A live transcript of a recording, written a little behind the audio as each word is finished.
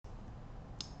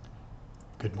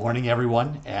Good morning,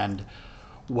 everyone, and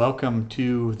welcome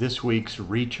to this week's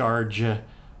Recharge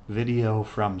video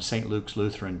from St. Luke's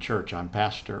Lutheran Church. I'm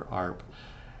Pastor Arp.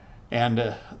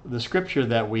 And the scripture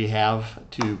that we have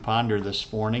to ponder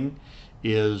this morning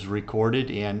is recorded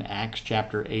in Acts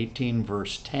chapter 18,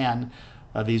 verse 10.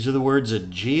 These are the words of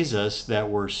Jesus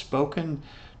that were spoken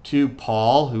to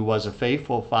Paul, who was a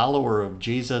faithful follower of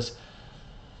Jesus,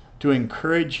 to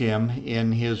encourage him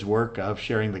in his work of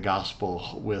sharing the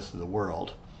gospel with the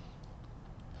world.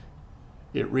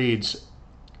 It reads,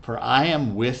 "For I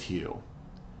am with you,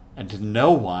 and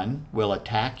no one will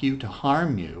attack you to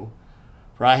harm you,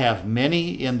 for I have many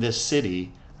in this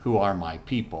city who are my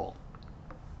people."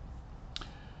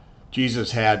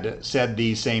 Jesus had said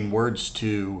these same words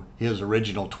to his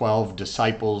original 12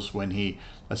 disciples when he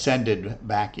ascended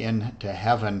back into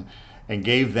heaven and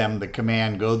gave them the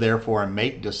command, "Go therefore and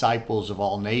make disciples of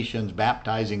all nations,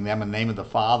 baptizing them in the name of the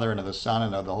Father and of the Son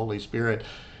and of the Holy Spirit,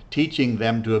 teaching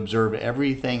them to observe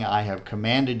everything I have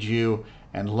commanded you.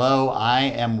 And lo, I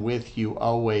am with you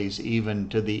always, even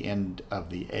to the end of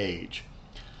the age."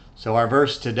 So our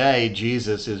verse today,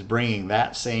 Jesus is bringing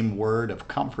that same word of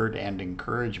comfort and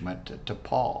encouragement to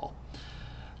Paul.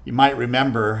 You might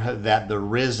remember that the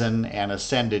risen and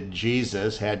ascended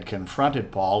Jesus had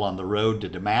confronted Paul on the road to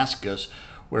Damascus,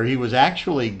 where he was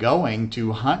actually going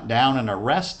to hunt down and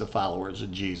arrest the followers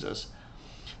of Jesus.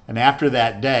 And after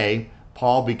that day,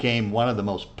 Paul became one of the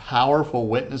most powerful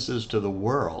witnesses to the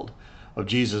world of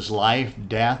Jesus' life,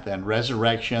 death, and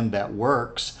resurrection that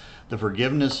works the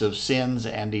forgiveness of sins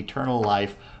and eternal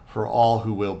life for all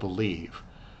who will believe.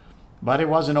 But it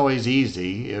wasn't always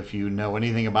easy. If you know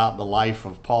anything about the life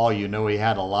of Paul, you know he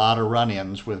had a lot of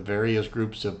run-ins with various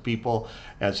groups of people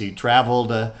as he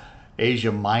traveled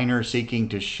Asia Minor seeking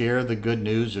to share the good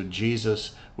news of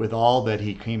Jesus with all that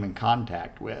he came in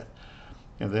contact with.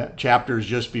 In the chapters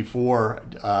just before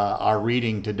our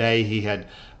reading today, he had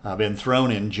been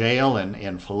thrown in jail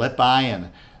in Philippi and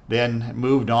then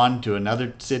moved on to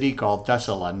another city called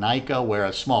Thessalonica, where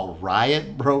a small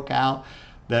riot broke out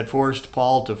that forced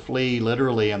Paul to flee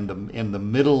literally in the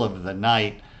middle of the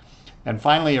night, and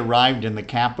finally arrived in the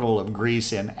capital of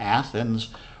Greece in Athens,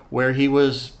 where he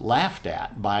was laughed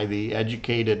at by the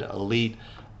educated elite,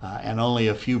 and only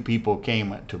a few people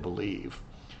came to believe.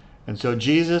 And so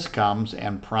Jesus comes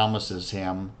and promises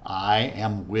him, "I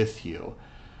am with you."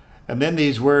 And then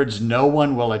these words, "No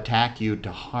one will attack you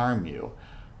to harm you."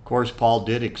 Of course, Paul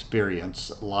did experience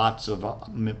lots of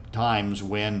times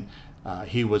when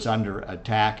he was under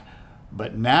attack,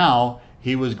 but now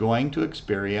he was going to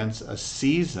experience a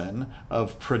season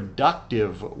of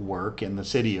productive work in the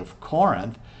city of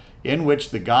Corinth, in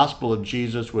which the gospel of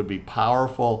Jesus would be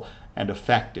powerful and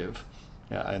effective.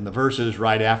 In the verses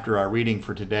right after our reading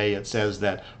for today, it says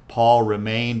that Paul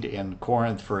remained in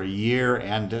Corinth for a year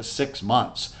and 6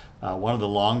 months, one of the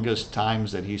longest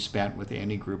times that he spent with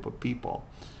any group of people.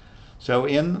 So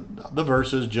in the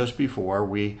verses just before,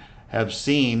 we have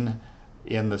seen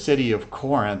in the city of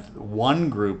Corinth one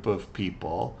group of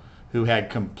people who had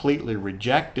completely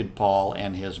rejected Paul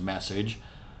and his message,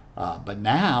 but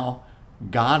now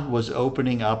God was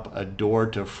opening up a door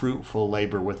to fruitful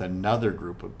labor with another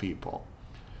group of people.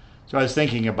 So I was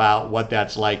thinking about what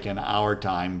that's like in our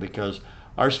time, because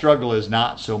our struggle is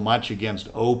not so much against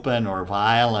open or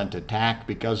violent attack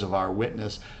because of our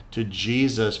witness to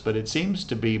Jesus, but it seems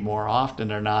to be more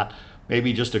often or not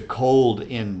maybe just a cold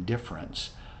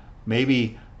indifference.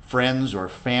 Maybe friends or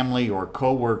family or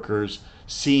co-workers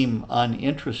seem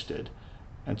uninterested,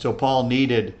 and so Paul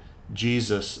needed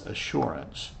Jesus'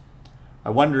 assurance.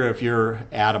 I wonder if you're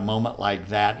at a moment like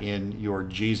that in your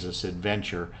Jesus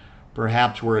adventure,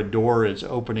 perhaps where a door is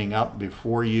opening up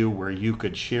before you where you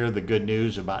could share the good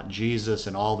news about Jesus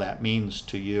and all that means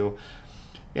to you.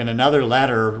 In another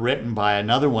letter written by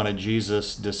another one of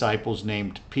Jesus' disciples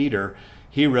named Peter,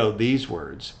 he wrote these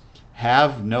words,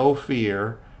 "Have no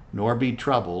fear, nor be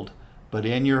troubled, but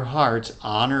in your hearts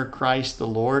honor Christ the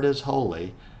Lord as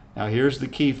holy." Now here's the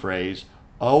key phrase,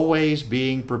 "always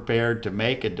being prepared to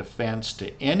make a defense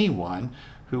to anyone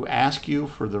who ask you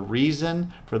for the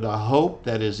reason for the hope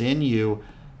that is in you,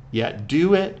 yet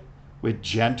do it with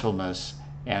gentleness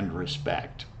and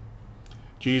respect."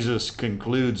 Jesus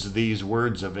concludes these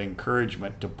words of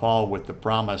encouragement to Paul with the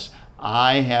promise,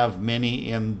 "I have many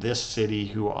in this city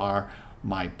who are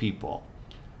my people."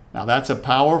 Now that's a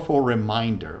powerful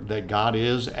reminder that God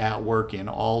is at work in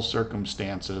all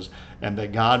circumstances, and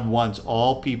that God wants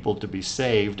all people to be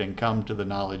saved and come to the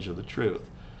knowledge of the truth.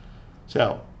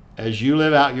 So, as you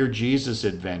live out your Jesus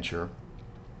adventure,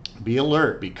 be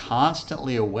alert, be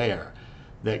constantly aware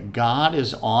that God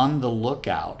is on the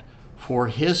lookout for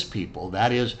his people.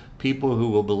 That is, people who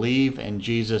will believe in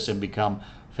Jesus and become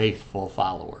faithful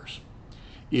followers.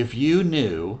 If you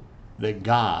knew that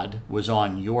God was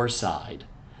on your side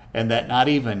and that not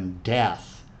even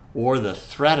death or the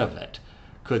threat of it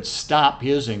could stop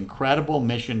his incredible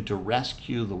mission to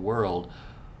rescue the world,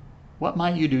 what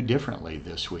might you do differently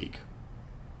this week?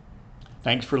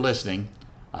 Thanks for listening.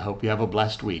 I hope you have a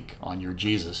blessed week on your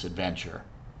Jesus adventure.